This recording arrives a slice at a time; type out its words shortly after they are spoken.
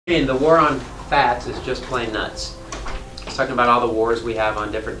And the war on fats is just plain nuts. It's talking about all the wars we have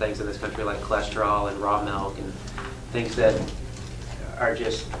on different things in this country, like cholesterol and raw milk and things that are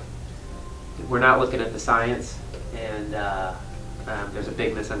just, we're not looking at the science, and there's a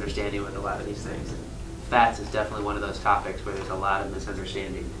big misunderstanding with a lot of these things. And fats is definitely one of those topics where there's a lot of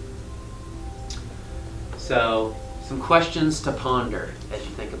misunderstanding. So, some questions to ponder as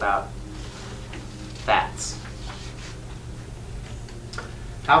you think about fats.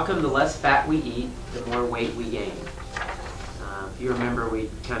 How come the less fat we eat, the more weight we gain? If you remember, we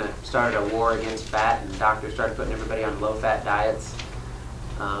kind of started a war against fat, and doctors started putting everybody on low-fat diets.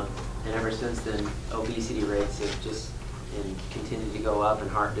 And ever since then, obesity rates have just continued to go up, and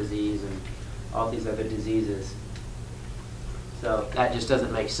heart disease and all these other diseases. So that just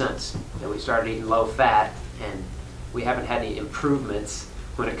doesn't make sense, that we started eating low-fat, and we haven't had any improvements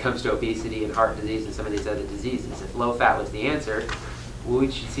when it comes to obesity and heart disease and some of these other diseases. If low-fat was the answer,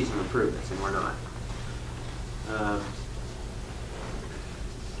 we should see some improvements, and we're not.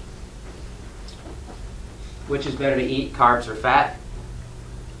 Which is better to eat, carbs or fat?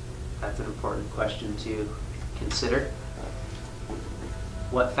 That's an important question to consider.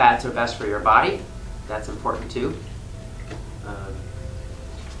 What fats are best for your body? That's important too.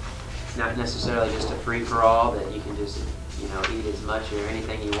 Not necessarily just a free-for-all that you can just eat as much or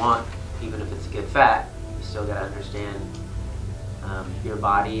anything you want, even if it's a good fat. You still got to understand your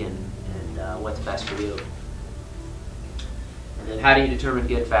body and what's best for you. And then how do you determine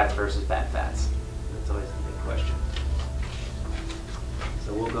good fats versus bad fats? That's always the big question.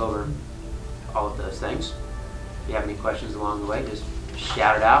 So we'll go over all of those things. If you have any questions along the way, just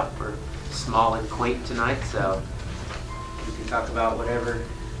shout it out. We're small and quaint tonight, so you can talk about whatever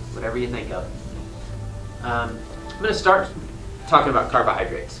you think of. I'm going to start talking about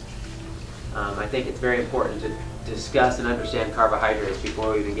carbohydrates. I think it's very important to discuss and understand carbohydrates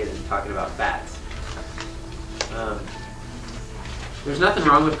before we even get into talking about fats. There's nothing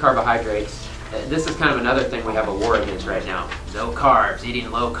wrong with carbohydrates. This is kind of another thing we have a war against right now. No carbs,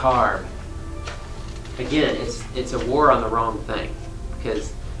 eating low carb. Again, it's a war on the wrong thing,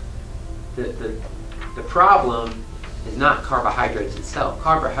 because the problem is not carbohydrates itself.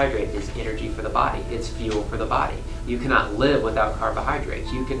 Carbohydrate is energy for the body. It's fuel for the body. You cannot live without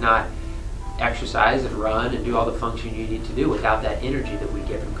carbohydrates. You cannot exercise and run and do all the function you need to do without that energy that we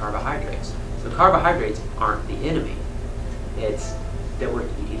get from carbohydrates. So carbohydrates aren't the enemy. It's that we're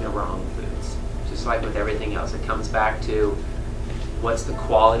eating the wrong foods. Just like with everything else, it comes back to what's the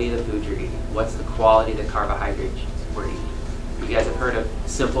quality of the food you're eating? What's the quality of the carbohydrates we're eating? You guys have heard of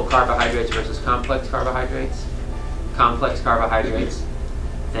simple carbohydrates versus complex carbohydrates? Complex carbohydrates,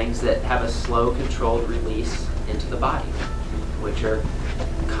 things that have a slow, controlled release into the body, which are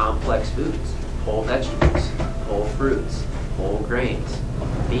complex foods, whole vegetables, whole fruits, whole grains,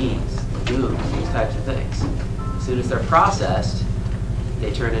 beans, legumes, these types of things. As soon as they're processed,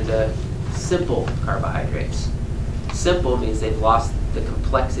 they turn into simple carbohydrates. Simple means they've lost the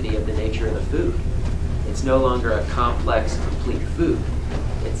complexity of the nature of the food. It's no longer a complex, complete food.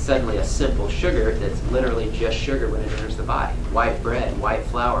 It's suddenly a simple sugar that's literally just sugar when it enters the body. White bread, white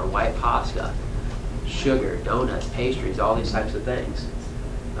flour, white pasta, sugar, donuts, pastries, all these types of things.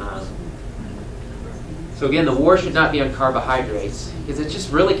 So again, the war should not be on carbohydrates, because it's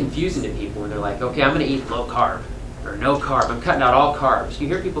just really confusing to people when they're like, okay, I'm going to eat low carb or no carb. I'm cutting out all carbs. You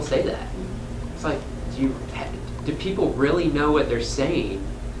hear people say that. It's like, do people really know what they're saying?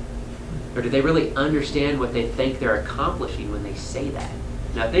 Or do they really understand what they think they're accomplishing when they say that?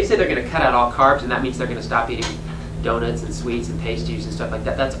 Now, if they say they're going to cut out all carbs and that means they're going to stop eating donuts and sweets and pastries and stuff like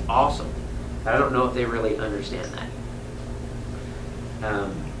that, that's awesome. But I don't know if they really understand that.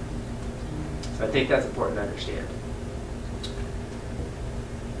 So I think that's important to understand.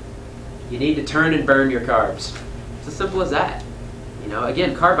 You need to turn and burn your carbs. It's as simple as that.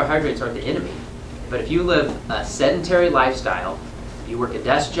 Again, carbohydrates aren't the enemy. But if you live a sedentary lifestyle, if you work a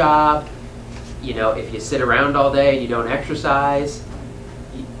desk job, if you sit around all day and you don't exercise,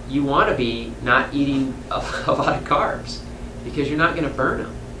 you want to be not eating a lot of carbs, because you're not going to burn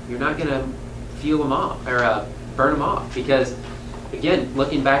them. You're not going to fuel them off or burn them off, because again,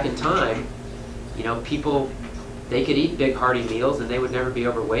 looking back in time, people, they could eat big hearty meals and they would never be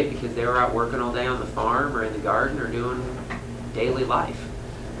overweight because they were out working all day on the farm or in the garden or doing daily life.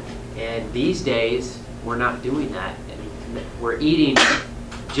 And these days, we're not doing that. And we're eating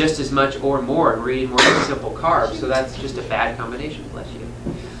just as much or more, and we're eating more simple carbs, so that's just a bad combination, bless you.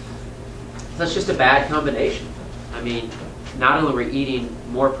 That's just a bad combination. I mean, not only are we eating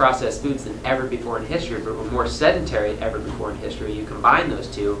more processed foods than ever before in history, but we're more sedentary than ever before in history. You combine those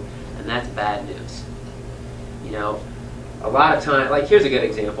two, and that's bad news. a lot of time, like here's a good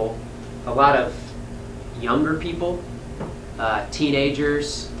example, a lot of younger people,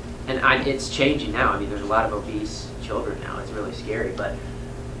 teenagers, and it's changing now. I mean, there's a lot of obese children now. It's really scary, but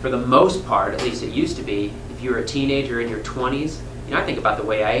for the most part, at least it used to be, if you were a teenager in your 20s, you know, I think about the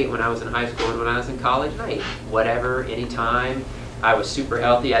way I ate when I was in high school and when I was in college, and I ate whatever, anytime. I was super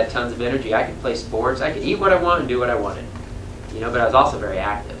healthy, I had tons of energy, I could play sports, I could eat what I want and do what I wanted. You know, but I was also very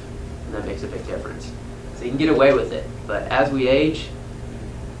active, and that makes a big difference. So you can get away with it, but as we age,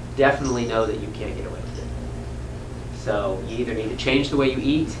 definitely know that you can't get away with it. So you either need to change the way you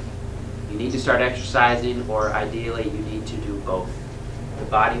eat, you need to start exercising, or ideally you need to do both. The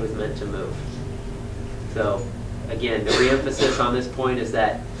body was meant to move. So again, the re-emphasis on this point is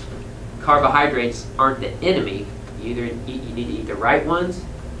that carbohydrates aren't the enemy. You need to eat the right ones,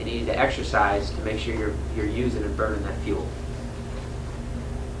 and you need to exercise to make sure you're using and burning that fuel.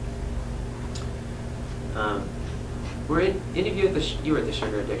 Any of you you were at the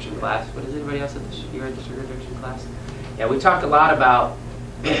sugar addiction class? What is anybody else you were at the sugar addiction class? Yeah, we talked a lot about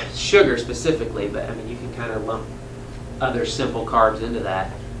sugar specifically, but I mean you can kind of lump other simple carbs into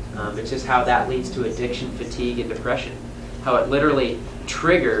that. It's just how that leads to addiction, fatigue, and depression. How it literally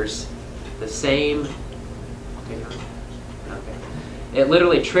triggers the same. It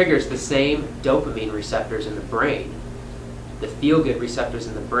literally triggers the same dopamine receptors in the brain, the feel-good receptors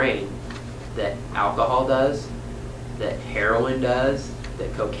in the brain that alcohol does, that heroin does,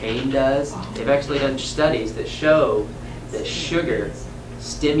 that cocaine does. They've actually done studies that show that sugar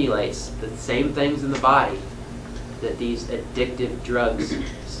stimulates the same things in the body that these addictive drugs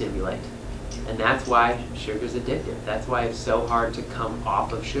stimulate. And that's why sugar is addictive. That's why it's so hard to come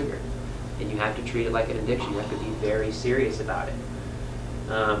off of sugar. And you have to treat it like an addiction. You have to be very serious about it.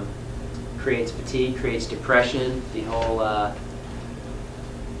 Creates fatigue, creates depression, the whole,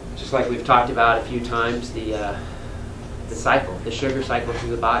 just like we've talked about a few times, the cycle, the sugar cycle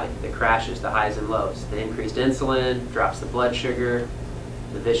through the body that crashes the highs and lows. The increased insulin drops the blood sugar.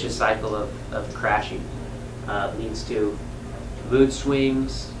 The vicious cycle of crashing leads to mood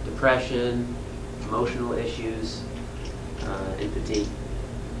swings, depression, emotional issues, and fatigue.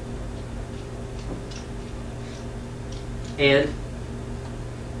 And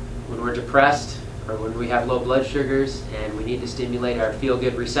when we're depressed or when we have low blood sugars and we need to stimulate our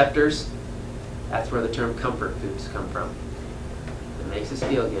feel-good receptors, that's where the term comfort foods come from. It makes us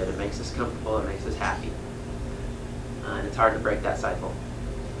feel good, it makes us comfortable, it makes us happy. And it's hard to break that cycle.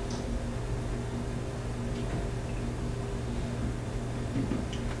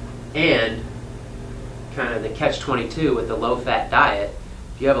 And kind of the catch-22 with the low-fat diet,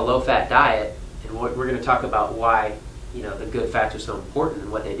 if you have a low-fat diet, and we're going to talk about why the good fats are so important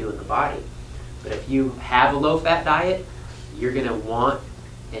and what they do in the body. But if you have a low-fat diet, you're going to want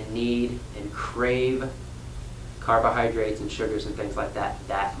and need and crave carbohydrates and sugars and things like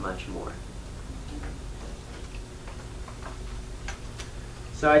that much more.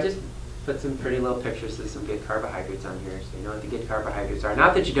 So I just put some pretty little pictures of some good carbohydrates on here so you know what the good carbohydrates are.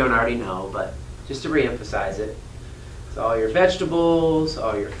 Not that you don't already know, but just to re-emphasize it. So all your vegetables,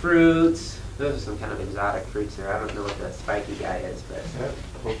 all your fruits. Those are some kind of exotic fruits there. I don't know what that spiky guy is, but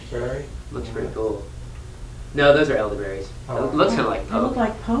pokeberry? Looks pretty cool. No, those are elderberries. Oh. It looks kind of like poke. They look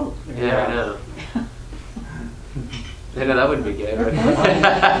like poke. Yeah, I know. I know that wouldn't be good.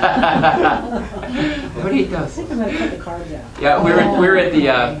 What do you eat I those? think I'm going to cut the carbs out. Yeah, we were at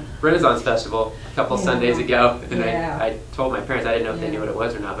the Renaissance Festival a couple Sundays ago, and Yeah. I told my parents, I didn't know if they knew what it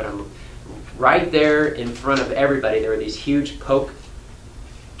was or not, but I'm right there in front of everybody. There were these huge poke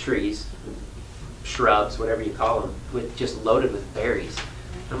trees, shrubs, whatever you call them, just loaded with berries.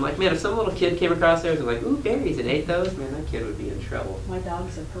 And I'm like, man, if some little kid came across there and was like, ooh, berries, and ate those, man, that kid would be in trouble. My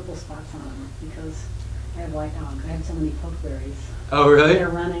dogs have purple spots on them because I have white dogs. I have so many pokeberries. Oh, really? They're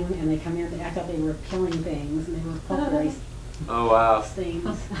running and they come in. I thought they were killing things, and they were pokeberry Oh, wow.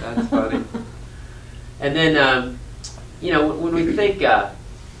 stains. That's funny. And then, when we think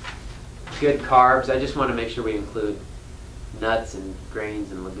good carbs, I just want to make sure we include nuts and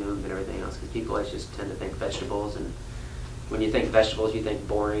grains and legumes and everything else, because people just tend to think vegetables, and when you think vegetables, you think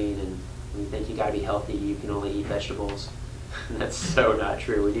boring, and when you think you got to be healthy, you can only eat vegetables. And that's so not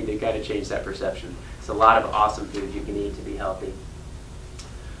true. We need to kind of change that perception. It's a lot of awesome foods you can eat to be healthy.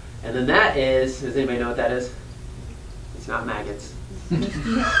 And then that is, does anybody know what that is? It's not maggots.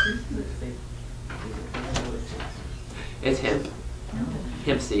 It's hemp.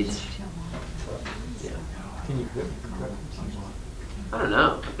 Hemp seeds. Yeah. Can you cook? I don't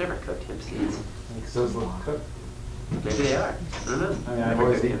know. I've never cooked hemp seeds. Because those look cooked. Maybe they are. I don't know. I mean, I've I've never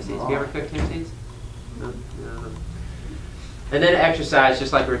always cooked eaten hemp seeds. raw. Have you ever cooked hemp seeds? No? No. And then exercise,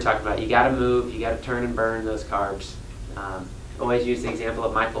 just like we were talking about. You got to move. You got to turn and burn those carbs. Always use the example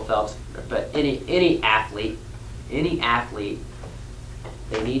of Michael Phelps, but any athlete, they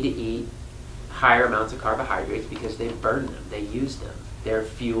need to eat higher amounts of carbohydrates because they burn them, they use them. They're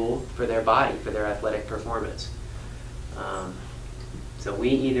fuel for their body, for their athletic performance. So we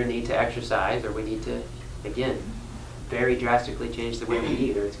either need to exercise or we need to, again, very drastically change the way we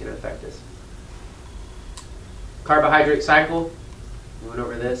eat or it's going to affect us. Carbohydrate cycle, we went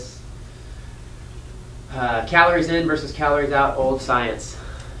over this. Calories in versus calories out, old science.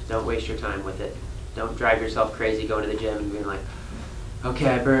 Don't waste your time with it. Don't drive yourself crazy going to the gym and being like, okay,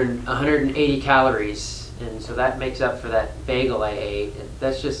 I burned 180 calories, and so that makes up for that bagel I ate. And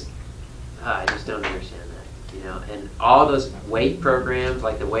that's just, I just don't understand that, you know. And all those weight programs,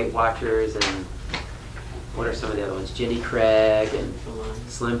 like the Weight Watchers, and what are some of the other ones? Jenny Craig and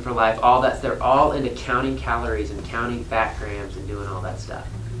Slim for Life. All that, they're all into counting calories and counting fat grams and doing all that stuff.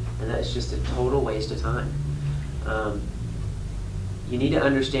 And that's just a total waste of time. You need to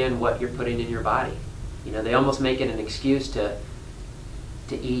understand what you're putting in your body. You know, they almost make it an excuse to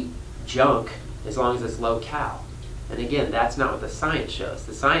eat junk as long as it's low cal. And again, that's not what the science shows.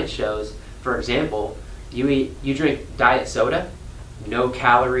 The science shows, for example, you drink diet soda, no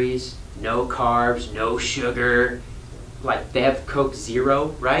calories, no carbs, no sugar. Like they have Coke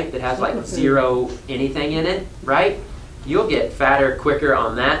Zero, right? That has like zero anything in it, right? You'll get fatter quicker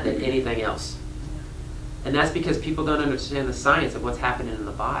on that than anything else. And that's because people don't understand the science of what's happening in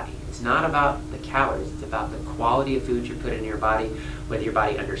the body. It's not about the calories, it's about the quality of food you put in your body, whether your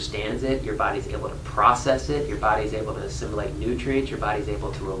body understands it, your body's able to process it, your body's able to assimilate nutrients, your body's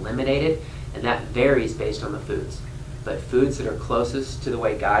able to eliminate it, and that varies based on the foods. But foods that are closest to the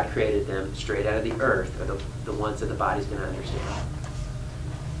way God created them, straight out of the earth, are the ones that the body's going to understand.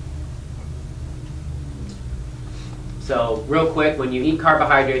 So real quick, when you eat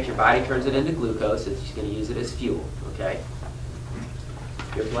carbohydrates, your body turns it into glucose. It's going to use it as fuel, okay?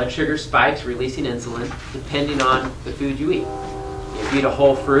 Your blood sugar spikes, releasing insulin, depending on the food you eat. If you eat a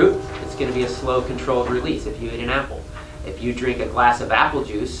whole fruit, it's going to be a slow, controlled release if you eat an apple. If you drink a glass of apple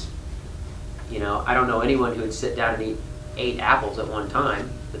juice, you know, I don't know anyone who would sit down and eat 8 apples at one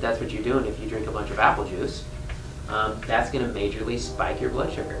time, but that's what you're doing if you drink a bunch of apple juice. That's going to majorly spike your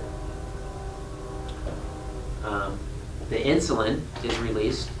blood sugar. The insulin is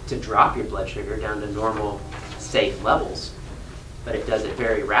released to drop your blood sugar down to normal, safe levels, but it does it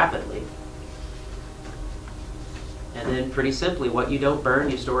very rapidly. And then pretty simply, what you don't burn,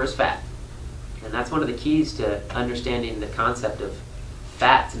 you store as fat. And that's one of the keys to understanding the concept of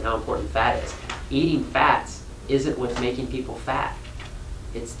fats and how important fat is. Eating fats isn't what's making people fat.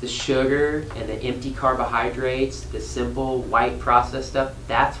 It's the sugar and the empty carbohydrates, the simple white processed stuff.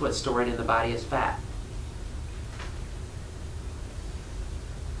 That's what's stored in the body as fat.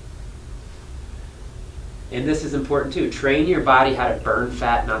 And this is important too. Train your body how to burn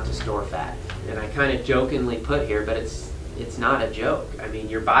fat, not to store fat. And I kind of jokingly put here, but it's not a joke. I mean,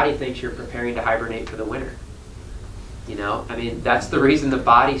 your body thinks you're preparing to hibernate for the winter. You know, I mean, that's the reason the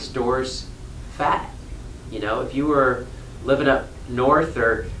body stores fat. You know, if you were living up north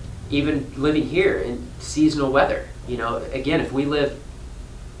or even living here in seasonal weather, you know, again, if we live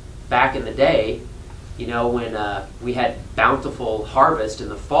back in the day, you know, when we had bountiful harvest in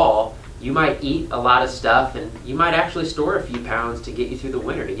the fall, you might eat a lot of stuff and you might actually store a few pounds to get you through the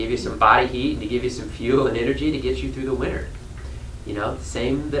winter, to give you some body heat and to give you some fuel and energy to get you through the winter. You know,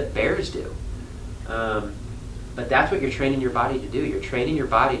 same that bears do. But that's what you're training your body to do. You're training your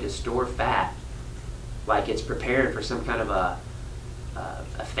body to store fat like it's preparing for some kind of a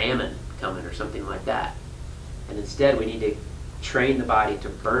famine coming or something like that. And instead, we need to train the body to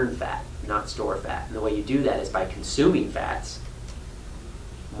burn fat, not store fat. And the way you do that is by consuming fats,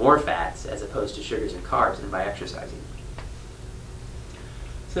 more fats, as opposed to sugars and carbs, and by exercising.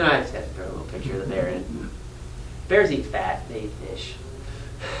 So now I just have to throw a little picture of the bear in. Bears eat fat, they eat fish.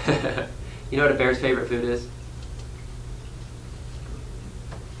 You know what a bear's favorite food is?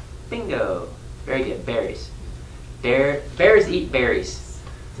 Bingo! Very good, berries. Bears eat berries.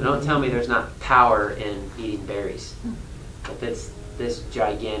 So don't tell me there's not power in eating berries. But this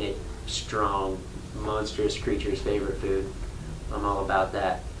gigantic, strong, monstrous creature's favorite food. I'm all about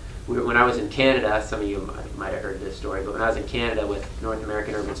that. When I was in Canada, some of you might have heard this story, but when I was in Canada with North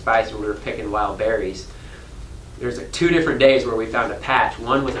American Urban Spice, we were picking wild berries. There's like 2 different days where we found a patch.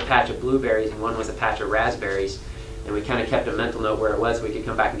 One was a patch of blueberries and one was a patch of raspberries. And we kind of kept a mental note where it was so we could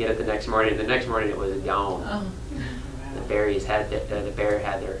come back and get it the next morning. And the next morning it was gone. Oh. The bear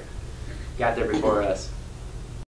got there before us.